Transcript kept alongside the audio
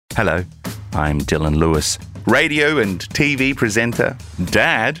Hello, I'm Dylan Lewis, radio and TV presenter,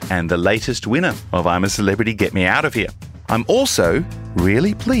 dad, and the latest winner of I'm a Celebrity, Get Me Out of Here. I'm also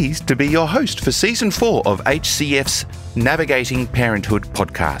really pleased to be your host for Season 4 of HCF's Navigating Parenthood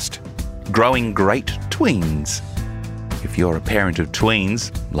podcast, Growing Great Tweens. If you're a parent of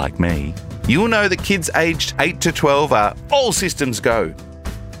tweens, like me, you'll know that kids aged 8 to 12 are all systems go.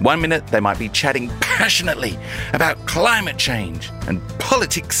 1 minute, they might be chatting passionately about climate change and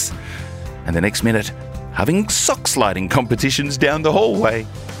politics, and the next minute, having sock sliding competitions down the hallway.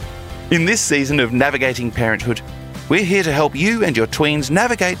 In this season of Navigating Parenthood, we're here to help you and your tweens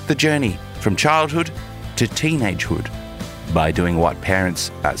navigate the journey from childhood to teenagehood by doing what parents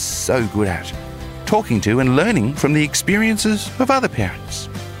are so good at, talking to and learning from the experiences of other parents.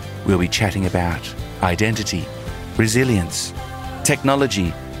 We'll be chatting about identity, resilience,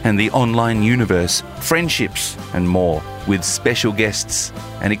 technology, and the online universe, friendships, and more, with special guests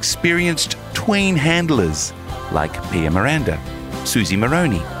and experienced tween handlers like Pia Miranda, Susie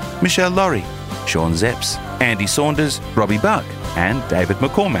Maroney, Michelle Laurie, Sean Zepps, Andy Saunders, Robbie Buck, and David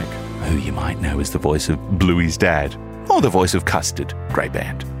McCormack, who you might know as the voice of Bluey's dad, or the voice of Custard, Grey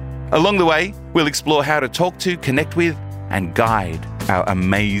Band. Along the way, we'll explore how to talk to, connect with, and guide our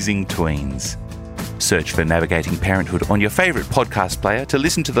amazing tweens. Search for Navigating Parenthood on your favourite podcast player to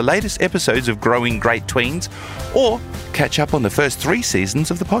listen to the latest episodes of Growing Great Tweens, or catch up on the first 3 seasons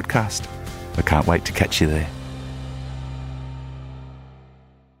of the podcast. I can't wait to catch you there.